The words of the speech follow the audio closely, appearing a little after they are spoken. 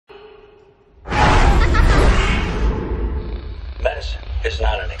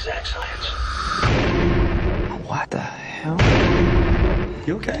not an exact science. What the hell?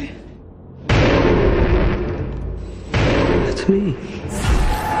 You okay? That's me.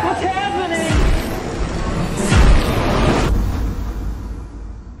 What's happening?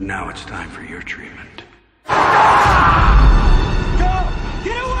 Now it's time for your treatment. Go!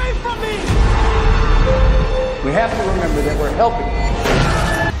 Get away from me! We have to remember that we're helping you.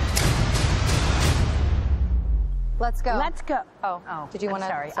 Let's go. Let's go. Oh. Did you want to?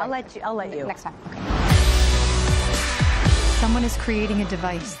 Sorry. I'll let you. Next time. Okay. Someone is creating a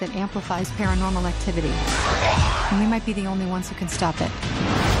device that amplifies paranormal activity. And we might be the only ones who can stop it.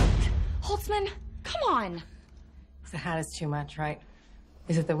 Holtzman, come on. The hat is too much, right?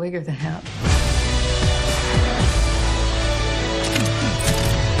 Is it the wig or the hat?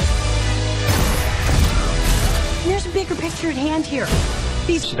 There's a bigger picture at hand here.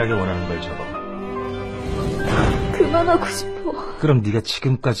 실하길 원하는 걸 적어. 그만하고 싶어. 그럼 네가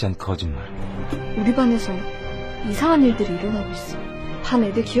지금까지 한 거짓말. 우리 반에서 이상한 일들이 일어나고 있어. 반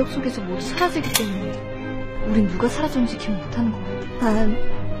애들 기억 속에서 모두 사라지기 때문에 우린 누가 사라졌는지 기억 못하는 거야. 난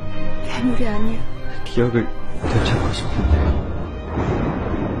괴물이 아니야. 기억을 되찾고 싶은데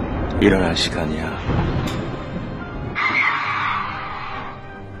일어날 시간이야.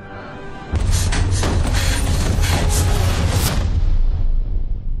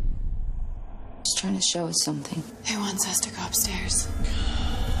 He's trying to show us something. He wants us to go upstairs.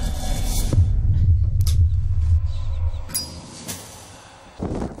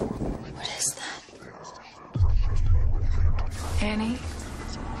 What is that? Annie?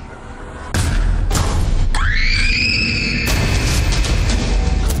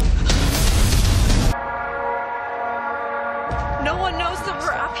 No one knows that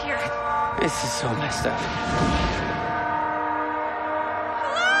we're up here. This is so messed up.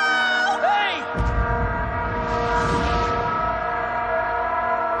 Hey!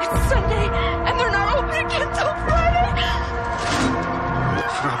 It's Sunday, and they're not open again till Friday.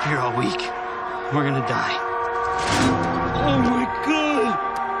 We're up here all week. We're gonna die.